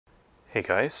Hey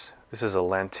guys, this is a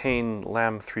Lantaine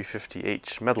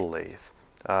LAM-350H metal lathe.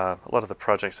 A lot of the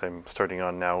projects I'm starting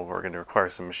on now are going to require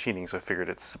some machining, so I figured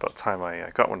it's about time I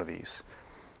got one of these.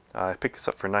 I picked this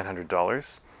up for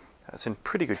 $900. It's in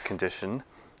pretty good condition.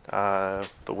 The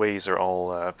ways are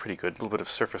all pretty good. A little bit of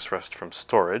surface rust from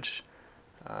storage.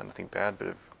 Nothing bad, bit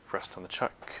of rust on the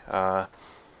chuck.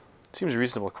 Seems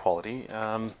reasonable quality.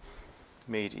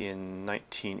 Made in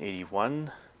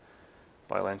 1981.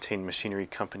 By Lantaine Machinery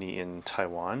Company in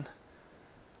Taiwan.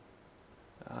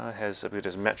 Has a bit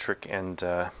of metric and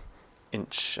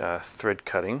inch thread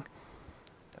cutting.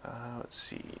 Let's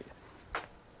see,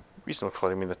 reasonable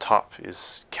quality. I mean, the top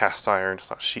is cast iron, it's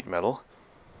not sheet metal.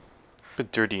 A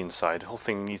bit dirty inside. The whole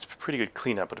thing needs pretty good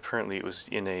cleanup, but apparently it was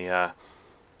in a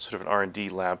sort of an R&D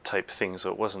lab type thing,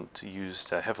 so it wasn't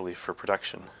used heavily for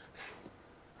production.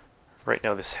 Right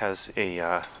now this has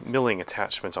a milling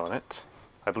attachment on it.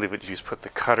 I believe what you just put the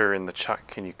cutter in the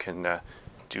chuck and you can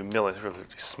do really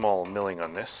small milling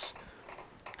on this.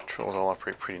 Controls all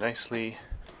operate pretty nicely.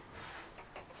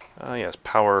 Yes,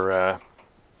 power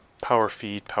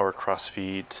feed, power cross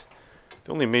feed.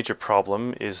 The only major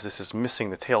problem is this is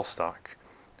missing the tailstock.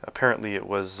 Apparently it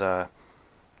was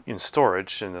in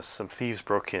storage and some thieves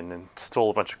broke in and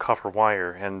stole a bunch of copper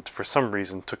wire and for some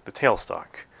reason took the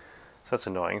tailstock. So that's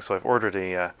annoying. So I've ordered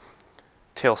a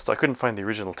tailstock. I couldn't find the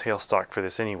original tailstock for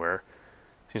this anywhere.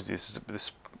 Seems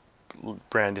this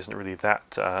brand isn't really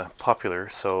that popular,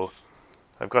 so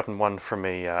I've gotten one from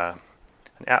an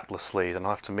Atlas lathe, and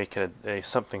I'll have to make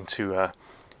something to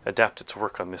adapt it to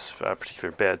work on this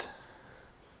particular bed.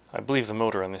 I believe the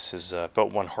motor on this is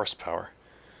about 1 horsepower.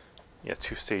 Yeah,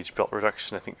 2-stage belt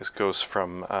reduction. I think this goes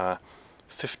from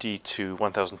 50 to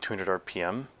 1,200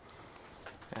 RPM.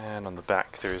 And on the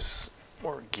back there's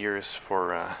more gears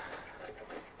for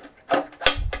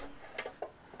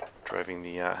driving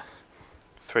the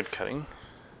thread cutting,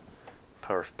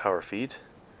 power feed.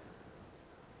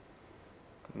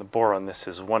 And the bore on this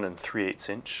is 1 3/8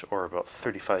 inch, or about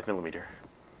 35 millimeter.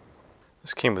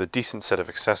 This came with a decent set of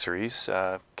accessories.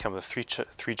 Came with a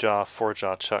 3-jaw,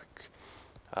 4-jaw chuck,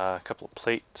 a couple of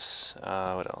plates.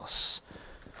 What else?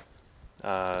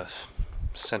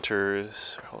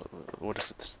 Centers. What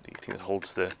is it? The thing that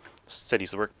holds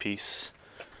steadies the workpiece.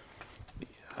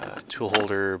 Tool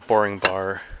holder, boring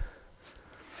bar.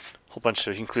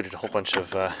 Included a whole bunch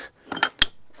of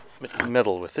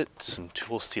metal with it, some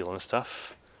tool steel and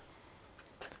stuff.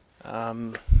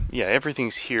 Yeah,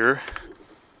 everything's here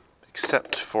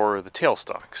except for the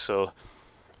tailstock, so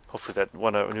hopefully that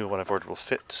new one I've ordered will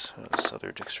fit. There's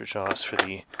other extra jaws for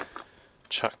the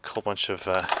chuck, a whole bunch of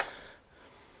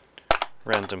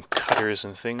random cutters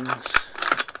and things.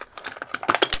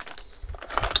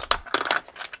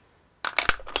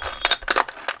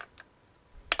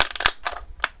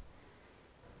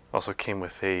 Also came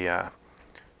with a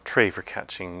tray for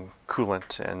catching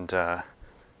coolant and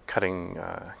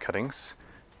cuttings.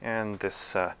 And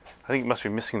this, I think it must be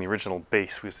missing the original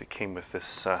base because it came with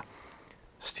this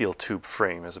steel tube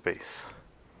frame as a base.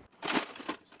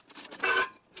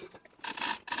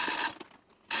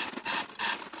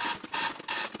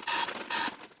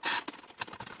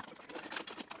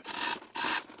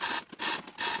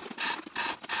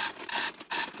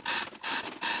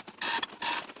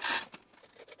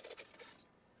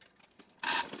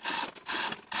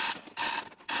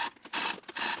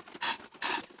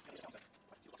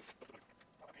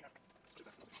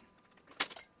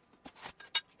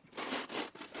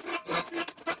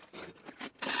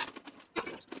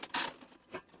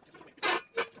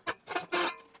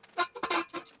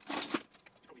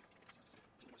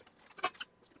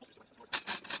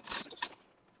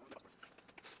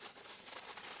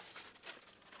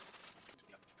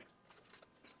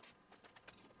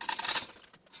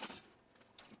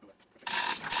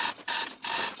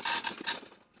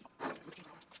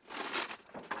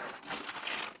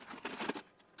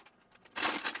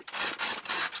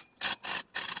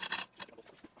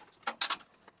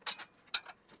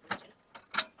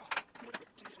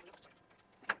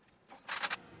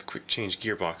 Quick change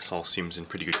gearbox all seems in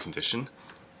pretty good condition.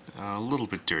 A little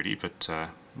bit dirty, but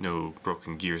no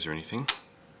broken gears or anything.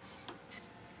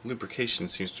 Lubrication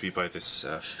seems to be by this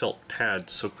felt pad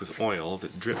soaked with oil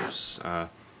that drips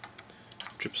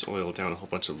oil down a whole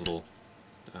bunch of little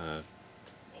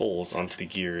holes onto the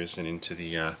gears and into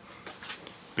the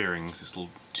bearings. These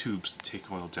little tubes that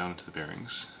take oil down into the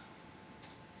bearings.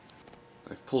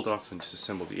 I've pulled off and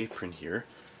disassembled the apron here.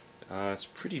 It's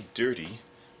pretty dirty.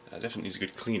 Definitely needs a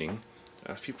good cleaning.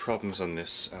 A few problems on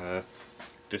this.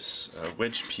 This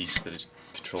wedge piece that it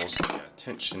controls the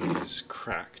tension is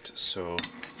cracked, so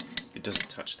it doesn't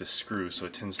touch this screw, so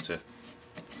it tends to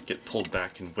get pulled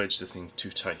back and wedge the thing too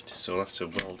tight. So I'll have to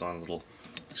weld on little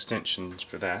extensions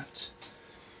for that.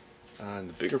 And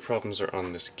the bigger problems are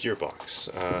on this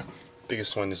gearbox.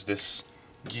 Biggest one is this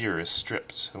gear is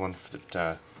stripped, the one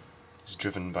that is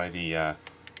driven by the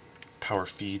power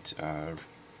feed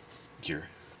gear.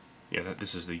 Yeah,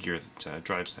 this is the gear that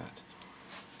drives that.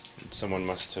 And someone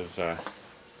must have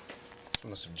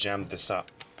jammed this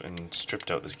up and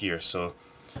stripped out this gear. So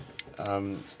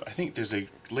I think there's a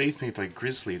lathe made by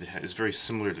Grizzly that is very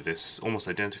similar to this, almost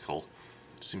identical.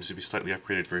 Seems to be a slightly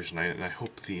upgraded version, and I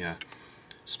hope the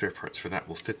spare parts for that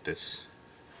will fit this.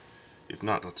 If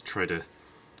not, I'll have to try to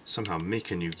somehow make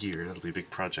a new gear. That'll be a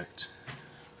big project.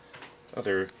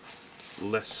 Other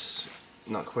less,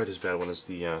 not quite as bad one is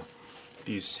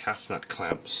these half nut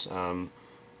clamps.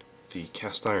 The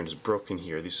cast iron is broken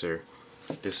here. These are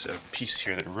this piece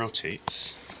here that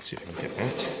rotates. Let's see if I can get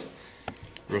that.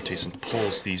 Rotates and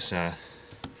pulls these down.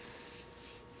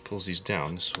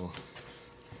 This will,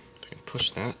 if I can push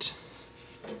that.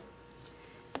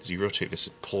 As you rotate this,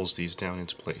 it pulls these down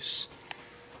into place.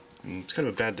 And it's kind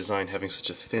of a bad design having such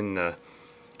a thin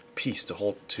piece to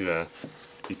hold to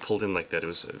be pulled in like that. It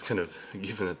was kind of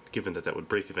given that would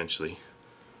break eventually.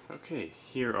 Okay,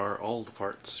 here are all the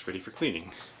parts ready for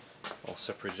cleaning. All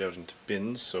separated out into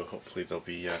bins, so hopefully they'll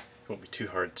be it won't be too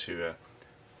hard to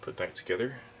put back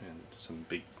together, and some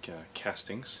big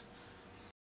castings.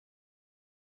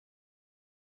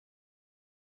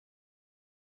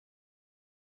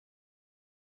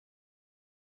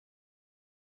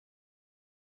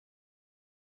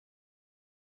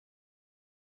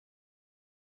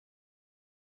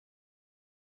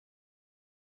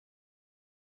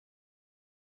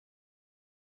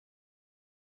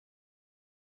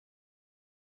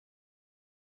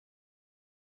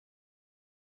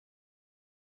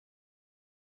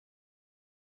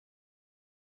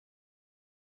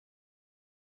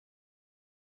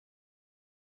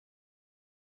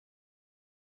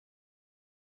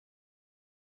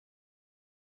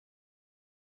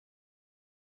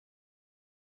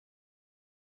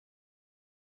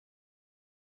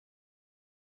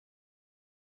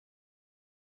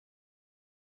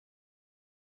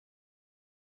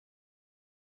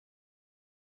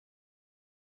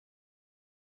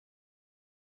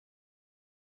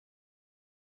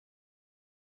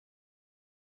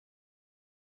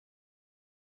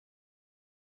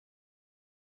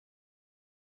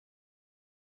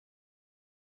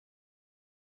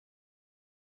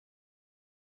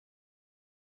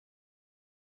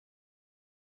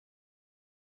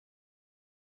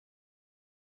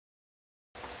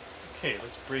 Okay,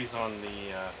 let's braze on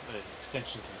the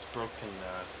extension to this broken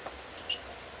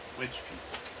wedge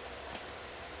piece.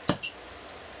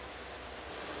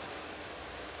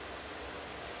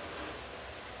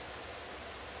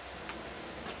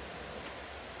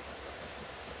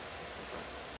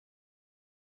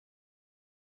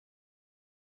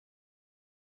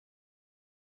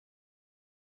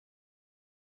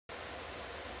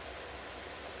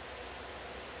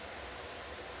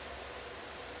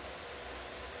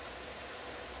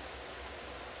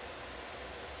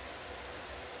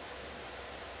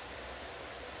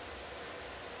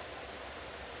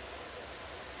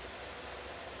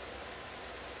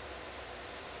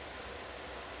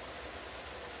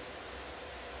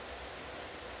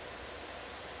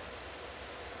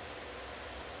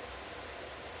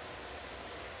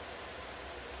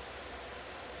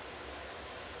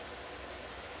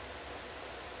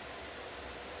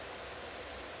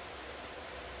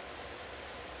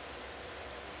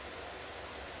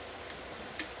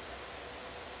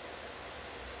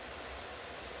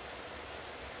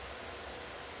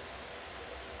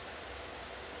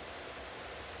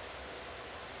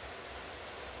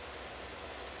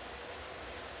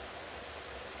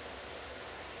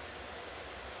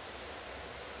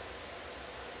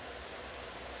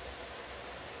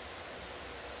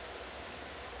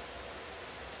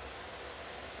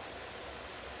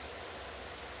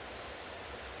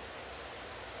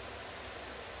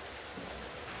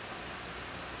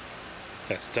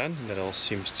 That's done, and that all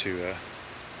seems to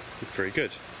look very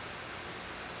good.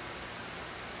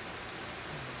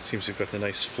 Seems we've got a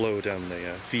nice flow down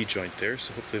the V-joint there,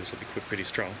 so hopefully this will be pretty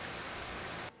strong.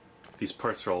 These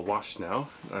parts are all washed now.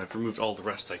 I've removed all the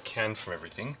rust I can from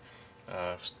everything.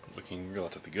 Looking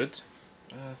relatively good.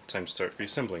 Time to start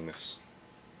reassembling this.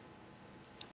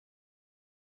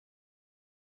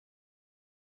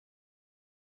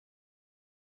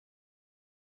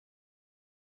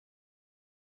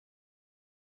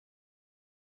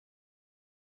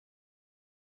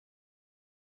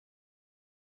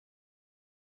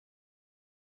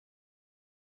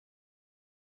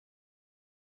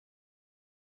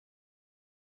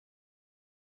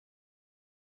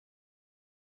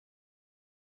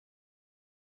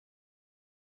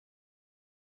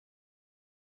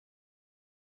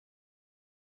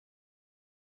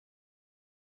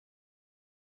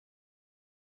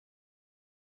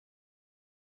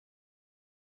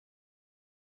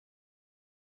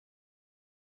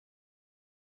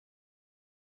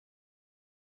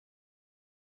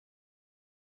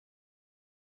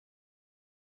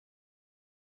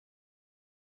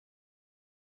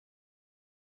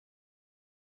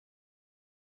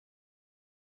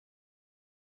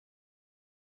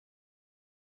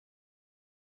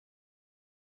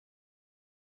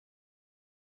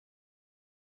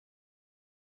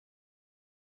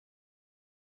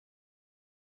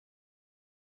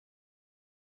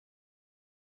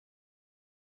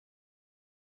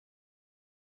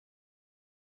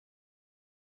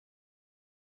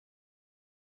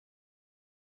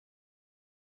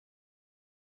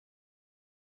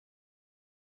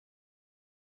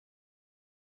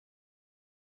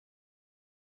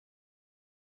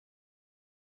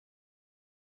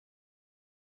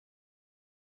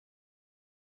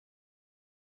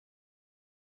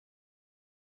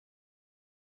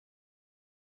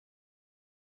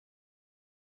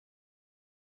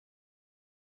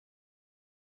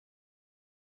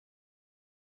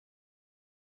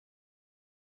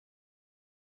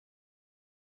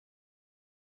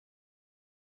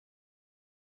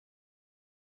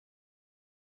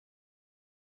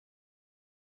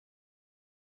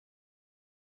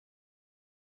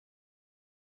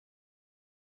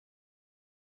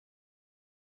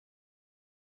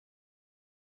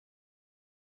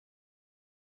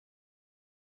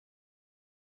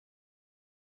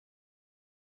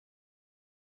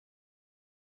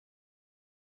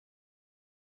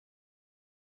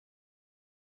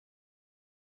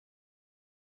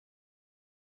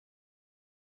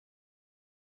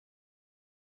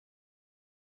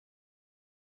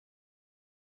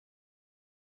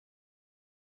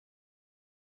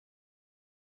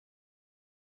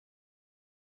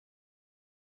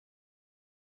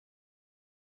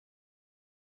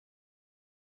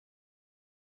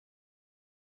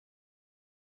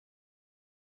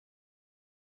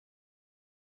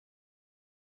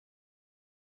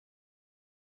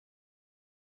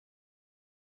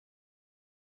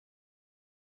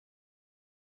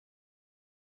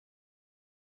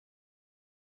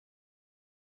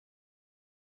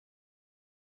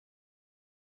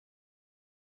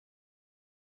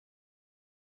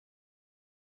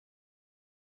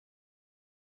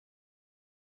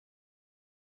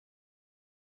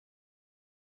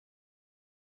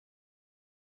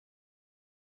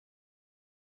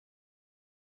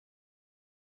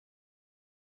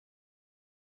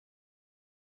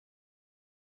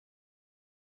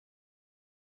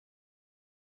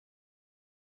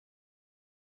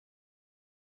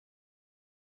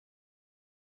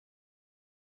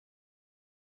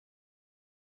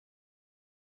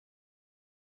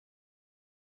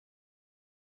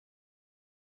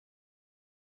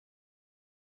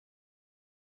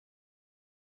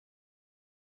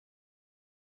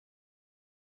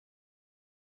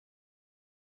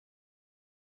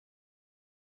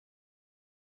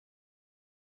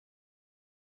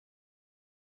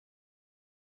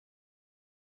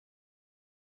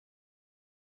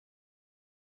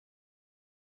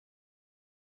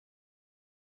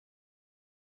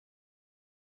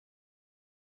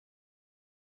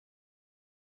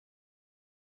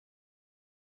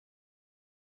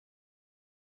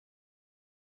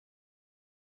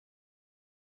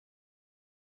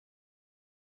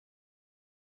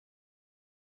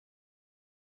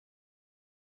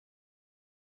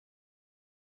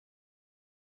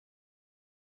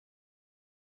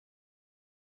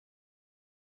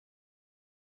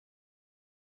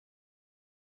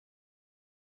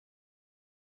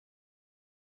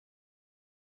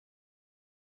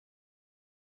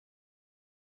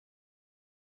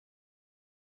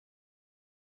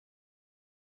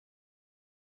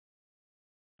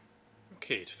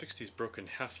 Okay, to fix these broken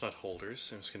half nut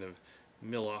holders, I'm just going to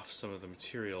mill off some of the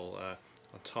material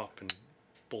on top and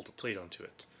bolt a plate onto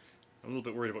it. I'm a little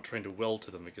bit worried about trying to weld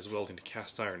to them because welding to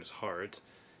cast iron is hard,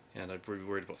 and I'd be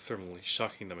worried about thermally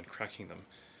shocking them and cracking them.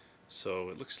 So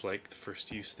it looks like the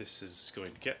first use this is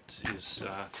going to get is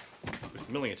with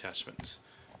the milling attachment.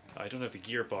 I don't have the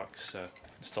gearbox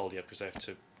installed yet because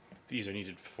these are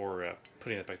needed before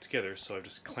putting it back together, so I've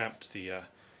just clamped the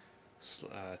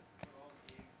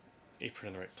apron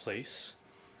in the right place.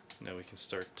 Now we can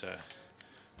start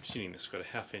machining this. We've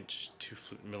got a 1/2 inch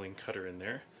 2-flute milling cutter in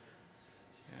there,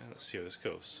 and let's see how this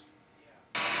goes.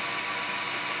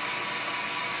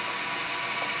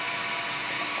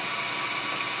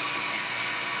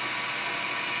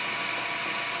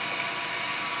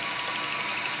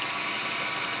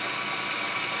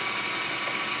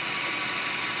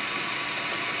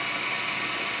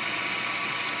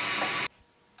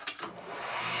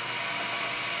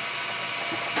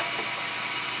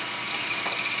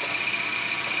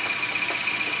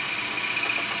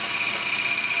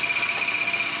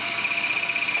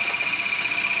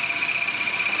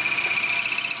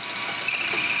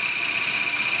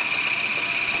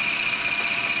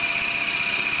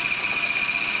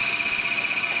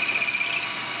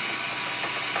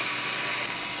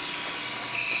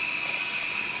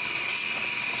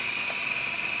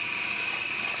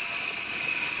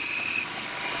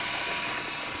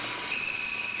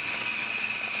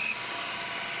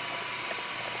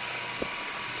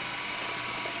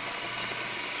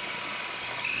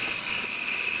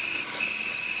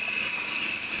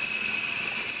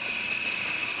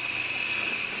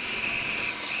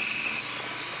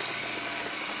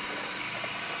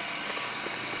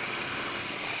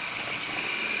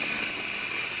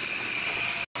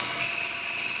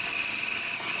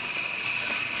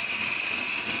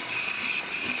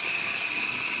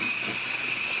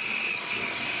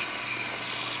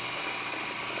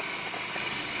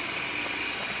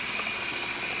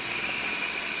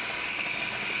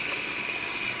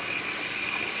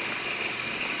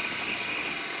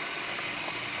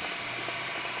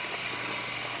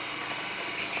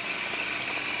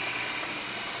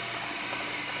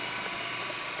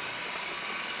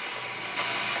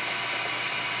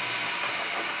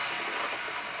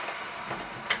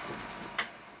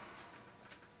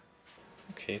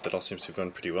 Okay, that all seems to have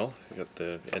gone pretty well. We got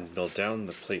the end milled down,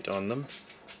 the plate on them,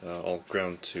 all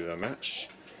ground to match,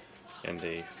 and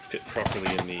they fit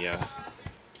properly in the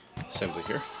assembly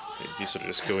here. These sort of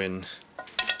just go in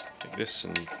like this,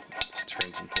 and this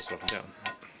turns and pulls up and down.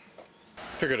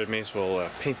 Figured I may as well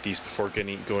paint these before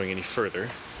going any further.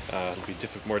 It'll be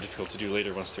more difficult to do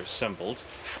later once they're assembled,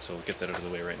 so we'll get that out of the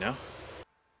way right now.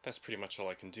 That's pretty much all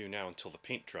I can do now until the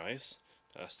paint dries.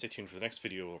 Stay tuned for the next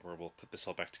video where we'll put this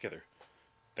all back together.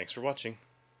 Thanks for watching.